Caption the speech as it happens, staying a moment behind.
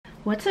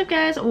What's up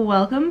guys,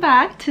 welcome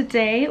back.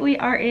 Today we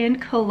are in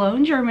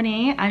Cologne,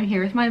 Germany. I'm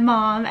here with my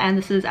mom and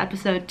this is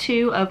episode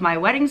 2 of my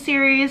wedding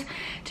series.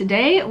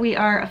 Today we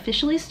are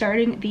officially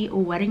starting the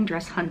wedding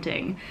dress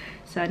hunting.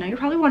 So I know you're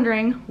probably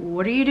wondering,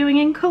 what are you doing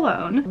in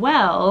Cologne?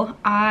 Well,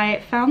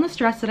 I found this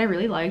dress that I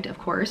really liked, of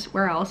course,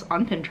 where else,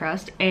 on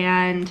Pinterest,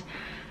 and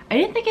I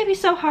didn't think it'd be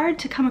so hard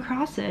to come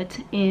across it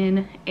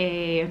in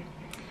a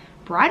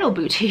bridal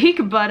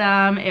boutique, but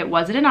it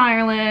wasn't in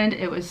Ireland.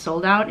 It was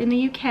sold out in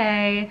the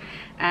UK,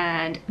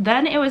 and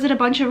then it was in a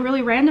bunch of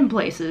really random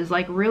places,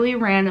 like really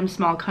random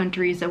small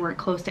countries that weren't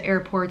close to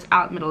airports,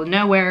 out in the middle of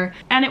nowhere.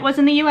 And it was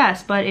in the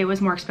US, but it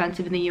was more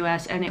expensive in the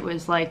US, and it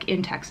was like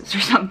in Texas or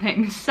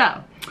something.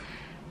 So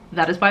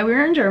that is why we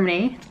were in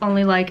Germany. It's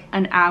only like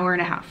an hour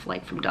and a half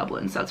flight from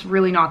Dublin, so it's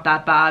really not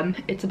that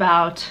bad. It's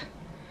about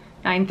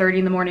 9:30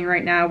 in the morning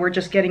right now. We're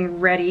just getting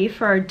ready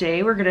for our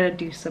day. We're gonna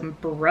do some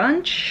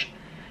brunch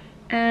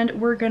and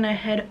we're gonna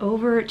head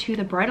over to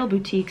the bridal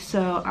boutique.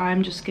 So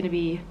I'm just gonna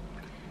be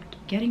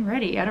getting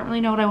ready. I don't really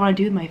know what I want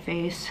to do with my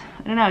face.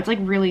 I don't know, it's like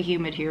really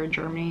humid here in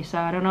Germany, so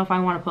I don't know if I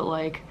want to put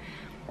like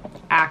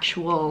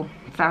actual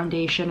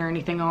foundation or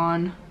anything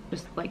on,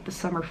 just like the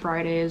Summer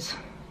Fridays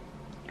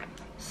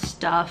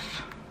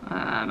stuff.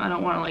 I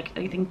don't want like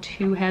anything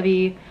too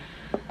heavy.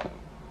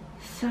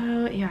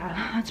 So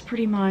yeah, that's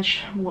pretty much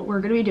what we're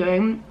gonna be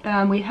doing.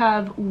 We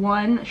have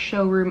one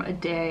showroom a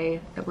day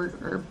that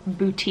or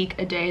boutique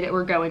a day that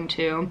we're going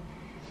to.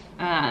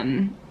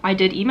 I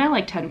did email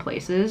like 10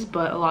 places,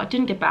 but a lot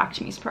didn't get back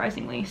to me,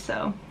 surprisingly.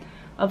 So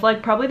of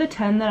like probably the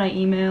 10 that I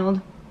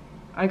emailed,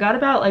 I got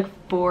about like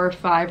 4 or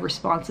 5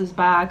 responses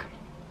back.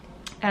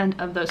 And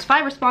of those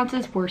 5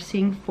 responses, we're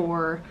seeing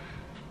 4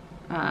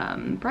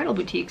 bridal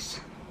boutiques,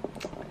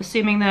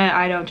 assuming that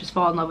I don't just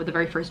fall in love with the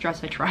very first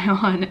dress I try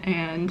on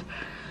and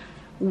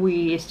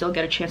we still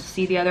get a chance to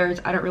see the others.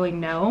 I don't really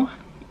know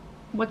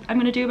what I'm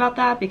gonna do about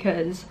that,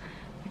 because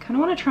I kind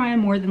of want to try on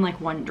more than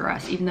like one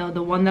dress, even though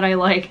the one that I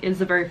like is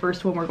the very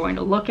first one we're going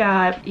to look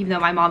at. Even though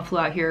my mom flew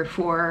out here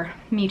for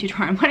me to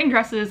try on wedding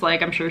dresses,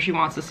 like I'm sure she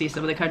wants to see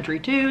some of the country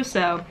too.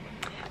 So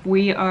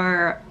we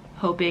are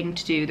hoping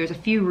to do, there's a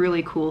few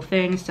really cool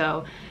things.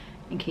 So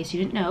in case you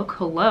didn't know,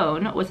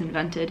 Cologne was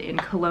invented in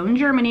Cologne,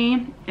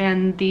 Germany,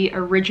 and the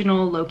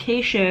original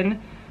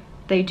location,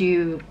 they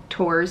do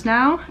tours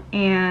now,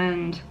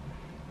 and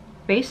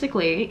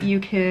basically you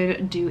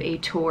can do a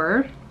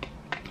tour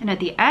and at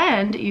the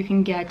end you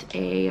can get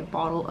a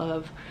bottle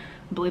of,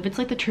 I believe it's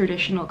like the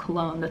traditional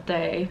cologne that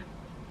they,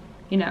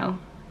 you know,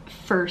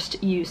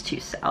 first used to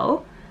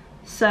sell.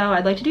 So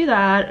I'd like to do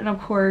that. And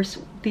of course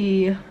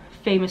the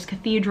famous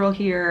cathedral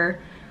here,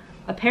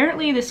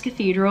 apparently this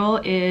cathedral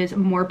is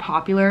more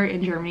popular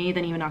in Germany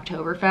than even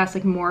Oktoberfest.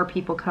 Like more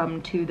people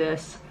come to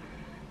this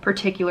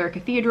particular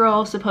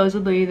cathedral.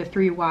 Supposedly the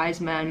 3 wise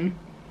men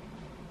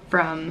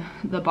from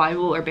the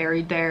Bible are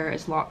buried there,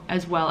 as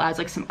well as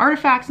like some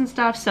artifacts and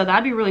stuff. So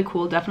that'd be really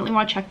cool. Definitely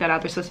want to check that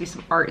out. There's supposed to be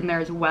some art in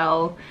there as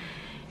well.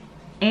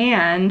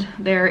 And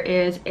there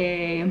is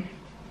a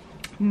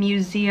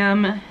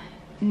museum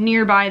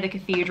nearby the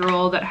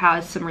cathedral that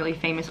has some really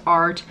famous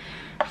art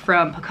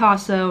from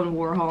Picasso and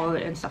Warhol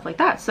and stuff like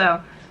that.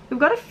 So we've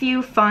got a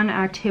few fun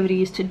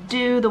activities to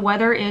do. The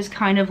weather is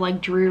kind of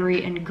like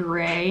dreary and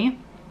gray,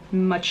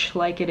 much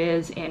like it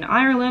is in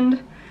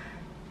Ireland.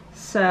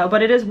 So,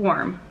 but it is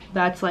warm.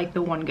 That's like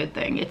the one good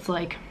thing. It's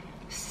like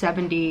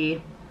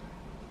 75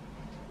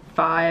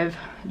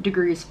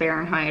 degrees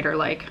Fahrenheit, or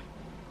like,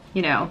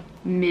 you know,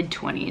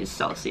 mid-20s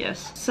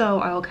Celsius. So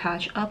I'll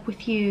catch up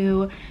with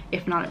you,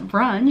 if not at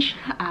brunch,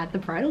 at the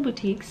bridal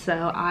boutique.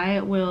 So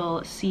I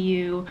will see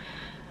you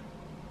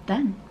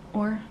then,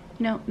 or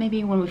you know,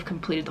 maybe when we've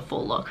completed the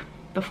full look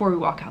before we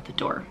walk out the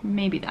door.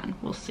 Maybe then,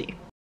 we'll see.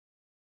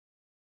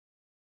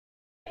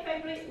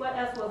 What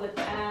else was it?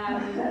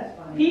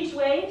 Peach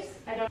waves.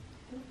 I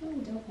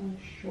definitely don't want a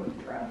short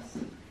dress.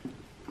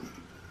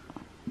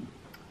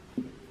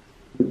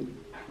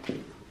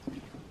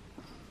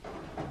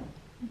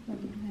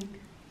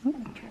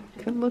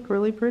 Could look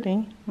really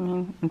pretty. I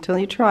mean, until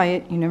you try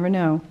it, you never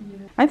know.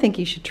 Yeah. I think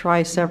you should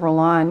try several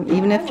on,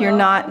 even if you're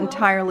not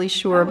entirely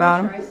sure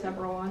about them. Try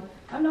several on.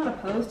 I'm not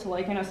opposed to,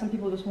 like, I know some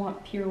people just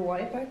want pure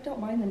white, but I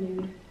don't mind the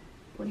nude.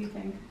 What do you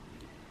think?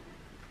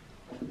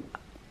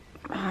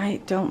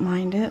 I don't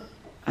mind it.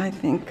 I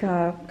think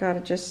gotta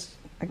just,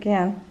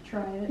 again,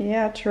 try it.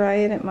 Yeah, try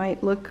it. It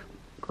might look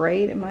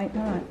great, it might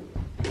not.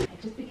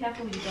 Just be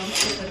careful you don't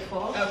slip and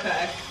fall.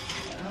 Okay.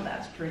 Oh,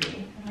 that's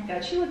pretty. Oh my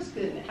God, she looks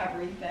good in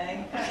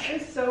everything. That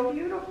is so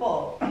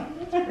beautiful.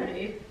 It's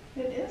pretty.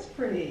 It is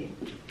pretty.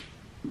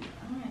 Oh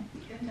my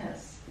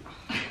goodness.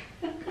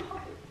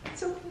 God,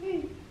 it's so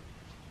pretty.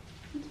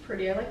 It's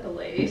pretty. I like the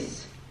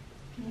lace.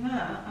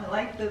 Yeah, I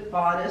like the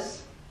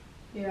bodice.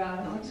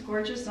 Yeah. It looks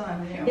gorgeous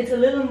on you. It's a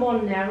little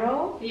more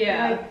narrow.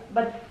 Yeah. Like,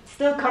 but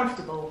still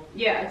comfortable.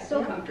 Yeah, it's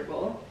still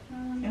comfortable.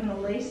 And the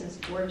lace is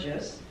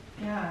gorgeous.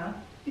 Yeah.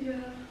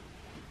 Yeah.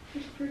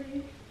 It's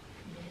pretty.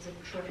 It's a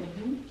pretty.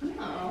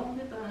 Oh,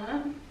 look at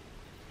that.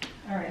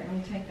 All right, let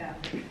me take that.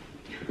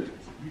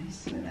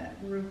 Nice with that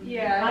ruby.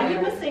 Yeah. Are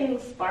you missing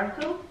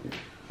sparkle?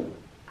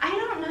 I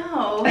don't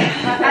know.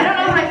 I don't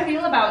know how I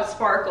feel about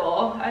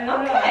sparkle. I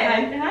don't know.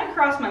 And I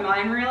crossed my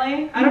mind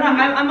really. I don't know.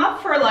 I'm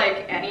up for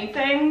like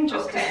anything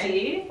just to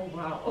see. Oh,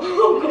 wow.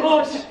 Oh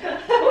gosh.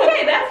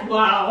 Okay, that's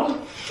wow.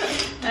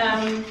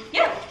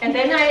 Yeah, and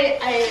then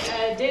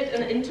I did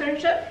an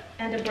internship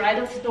at a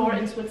bridal store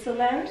in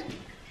Switzerland,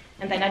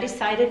 and then I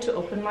decided to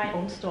open my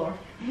own store.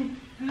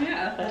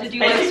 Yeah. Did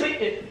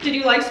Basically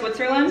you like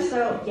Switzerland?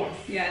 So yes.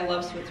 Yeah, I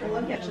love Well,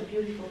 Switzerland. look, it's a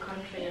beautiful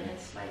country, and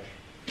it's like.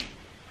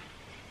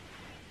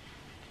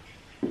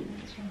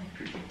 It's really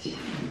pretty too.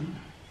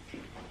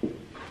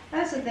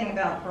 That's the thing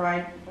about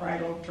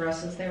bridal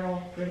dresses, they're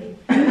all pretty.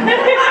 I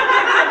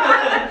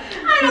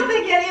don't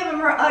think any of them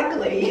are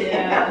ugly.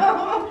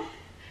 Yeah.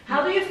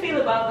 How do you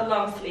feel about the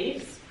long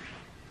sleeves?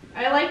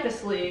 I like the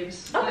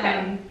sleeves.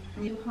 Okay.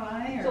 Too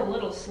high It's a or?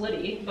 little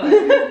slitty, but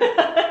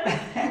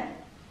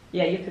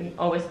Yeah, you can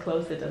always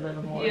close it a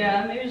little more.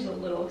 yeah, maybe just a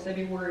little because I'd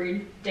be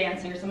worried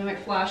dancing or something might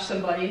flash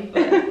somebody.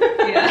 But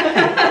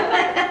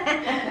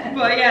yeah,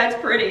 but yeah, it's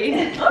pretty.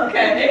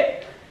 Okay.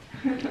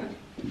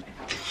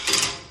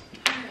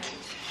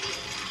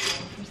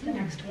 Here's the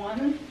next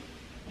one.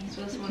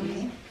 So this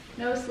one's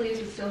no sleeves,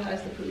 but still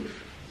has the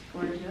poof.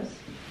 Gorgeous.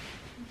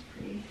 It's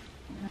pretty.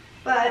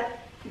 But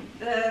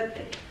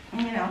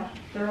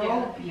they're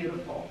all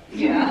beautiful.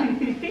 Yeah. And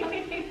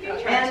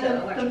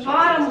the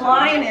bottom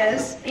line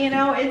is,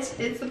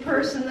 it's the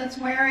person that's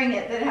wearing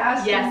it that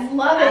has Yes, to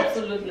love it.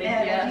 absolutely.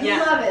 And Yeah. if you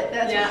Yeah. love it,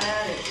 that's Yeah. what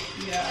matters.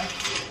 Yeah.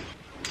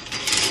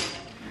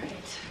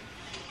 Right.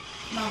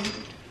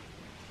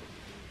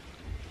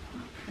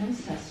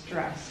 Princess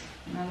dress.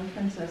 Another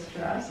princess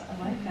dress. I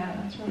like that.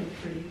 That's really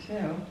pretty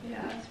too.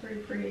 Yeah, it's very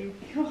pretty.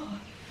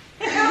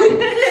 This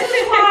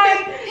is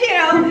why,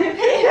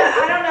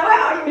 I don't know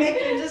how you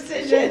make your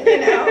decision,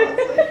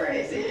 it's like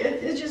crazy.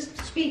 It just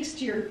speaks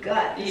to your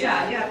gut. It's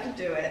Yeah. how you have to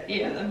do it.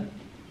 Yeah.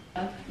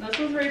 This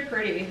one's very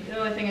pretty. The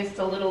only thing is it's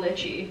a little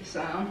itchy,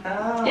 so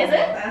Oh, Is it?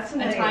 That's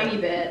a tiny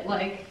bit,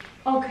 like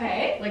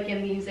Okay.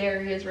 in these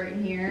areas right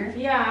here.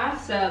 Yeah.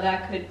 So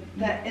that could,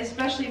 That,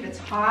 especially if it's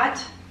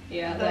hot,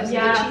 yeah, those that's,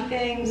 Yeah. itchy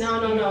things.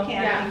 No, You can't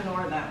yeah.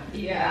 ignore them.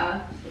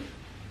 yeah.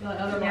 But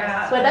otherwise,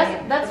 Yeah. But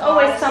that's The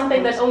always bodice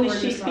something that looks only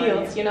gorgeous she on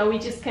feels. you. We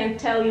just can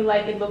tell you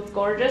like it looks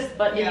gorgeous,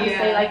 but if you Yeah.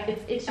 say like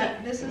it's itchy.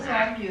 This is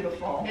all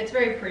beautiful. it's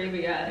very pretty, but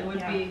yeah, it would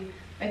Yeah. be,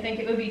 I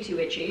think it would be too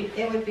itchy.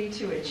 It would be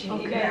too itchy.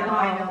 Okay. Yeah,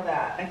 I know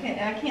that.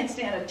 I can't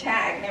stand a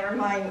tag. Never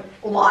mind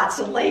lots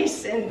of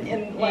lace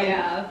in like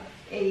Yeah.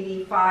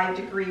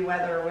 85-degree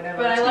weather or whatever.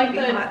 But It's I like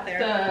gonna be hot there.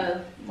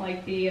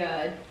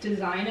 the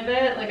design of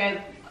it.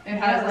 It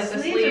has like the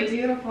are sleeves,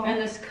 beautiful. and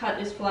this cut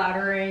is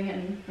flattering,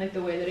 and like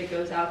the way that it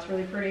goes out is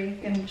really pretty. You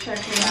can check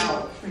it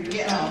out for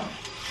yourself.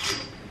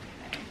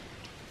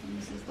 And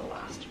this is the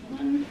last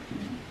one.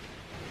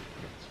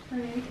 It's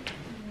pretty.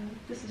 Yeah.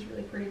 This is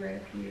really pretty right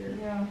up here.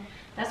 Yeah.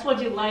 That's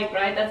what you like,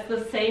 right? That's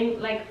the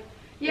same like.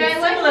 Yeah, it's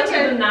I like similar like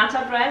to a, the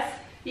Nata dress.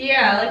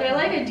 yeah, like I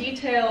like a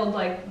detailed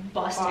like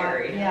bust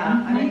area.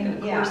 Yeah, I like mean,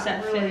 a yeah,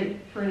 corset really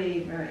fit. pretty,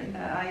 very,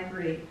 I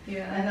agree.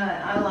 Yeah. And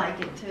I like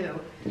it too.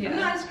 Yeah. I'm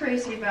not as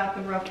crazy about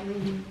the ruffly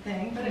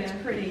thing, but it's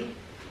Yeah. pretty.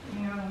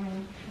 You know what I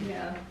mean?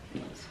 Yeah.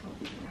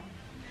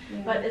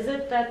 Yeah. But is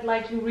it that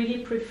like you really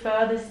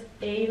prefer this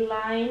A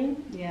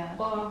line? Yeah.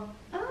 Or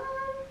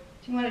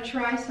Do you want to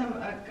try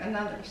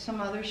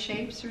some other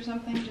shapes or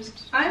something?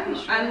 Just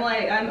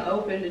I'm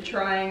open to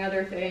trying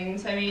other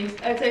things. I mean,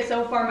 I'd say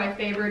so far my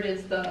favorite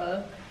is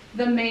the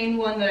main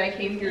one that I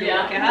came here to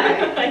Yeah. look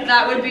at.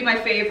 That would be my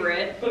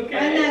favorite.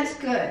 And that's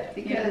good,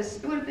 because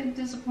it would have been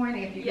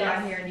disappointing if you got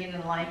Yes. here and you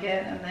didn't like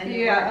it, and then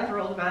you Yeah. weren't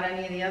thrilled about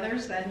any of the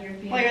others, then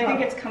you'd be in Like, I think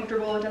trouble. it's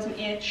comfortable, it doesn't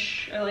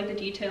itch, I like the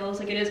details,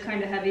 like it is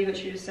kind of heavy, but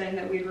she was saying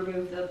that we'd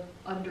remove the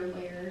under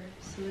layer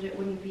so that it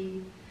wouldn't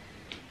be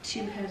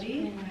too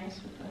heavy. Pretty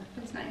nice with the...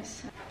 That's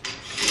nice.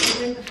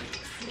 sleeves.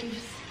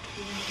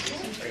 This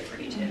one's very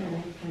pretty too.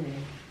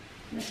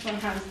 This one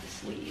has the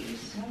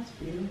sleeves. That's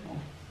beautiful.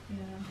 Yeah.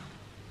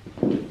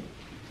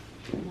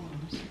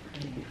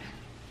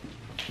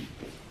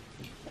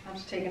 I'll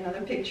just take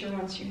another picture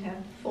once you have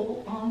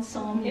full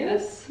ensemble.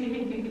 Yes.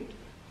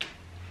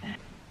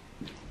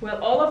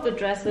 Well, all of the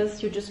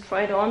dresses you just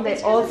tried on, they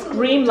It's 'cause all it's a little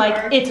scream like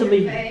dark in your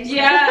Italy. face.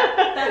 Yeah,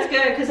 that's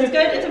good, because it's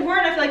good. It's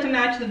important, I feel like, to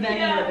match the venue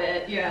Yeah. a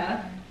bit.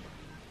 Yeah.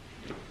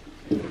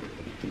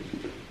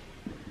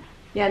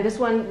 Yeah, and this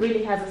one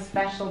really has a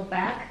special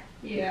back.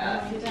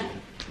 Yeah. See that?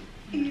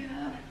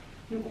 Yeah.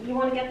 You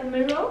want to get the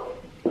mirror?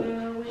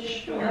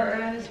 Sure,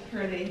 that is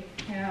pretty.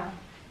 Yeah.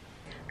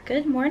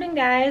 Good morning,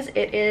 guys.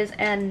 It is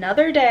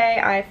another day.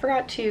 I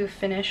forgot to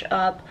finish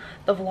up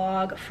the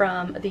vlog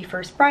from the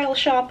first bridal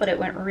shop, but it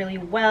went really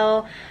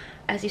well.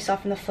 As you saw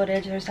from the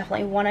footage, there's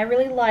definitely one I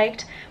really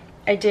liked.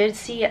 I did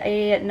see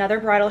another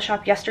bridal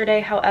shop yesterday,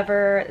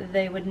 however,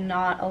 they would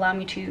not allow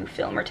me to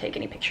film or take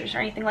any pictures or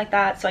anything like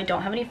that, so I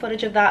don't have any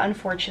footage of that,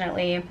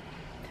 unfortunately.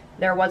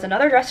 There was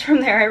another dress from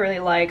there I really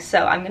liked,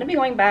 so I'm going to be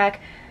going back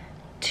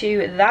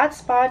to that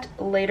spot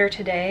later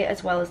today,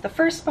 as well as the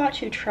first spot,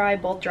 to try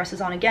both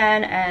dresses on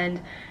again, and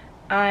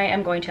I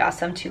am going to ask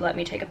them to let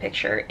me take a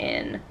picture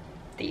in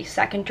the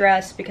second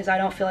dress because I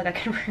don't feel like I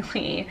can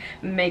really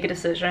make a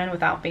decision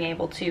without being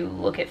able to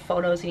look at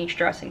photos in each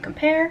dress and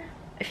compare.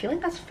 I feel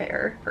like that's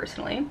fair,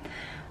 personally.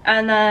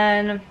 And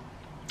then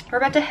we're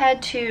about to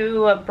head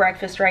to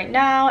breakfast right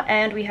now,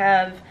 and we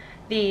have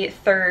the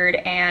third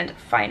and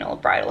final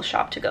bridal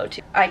shop to go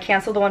to. I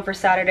canceled the one for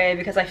Saturday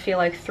because I feel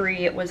like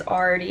 3 was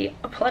already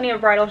plenty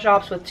of bridal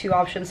shops with 2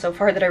 options so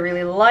far that I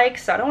really like,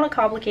 so I don't want to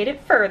complicate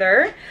it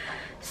further.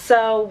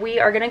 So we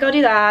are gonna go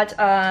do that.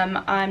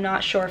 I'm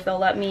not sure if they'll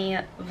let me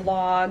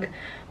vlog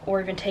or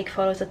even take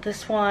photos at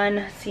this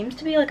one. Seems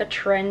to be like a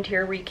trend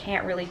here where you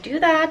can't really do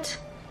that.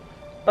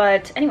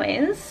 But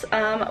anyways,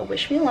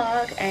 wish me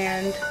luck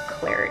and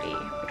clarity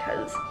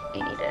because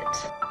I need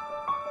it.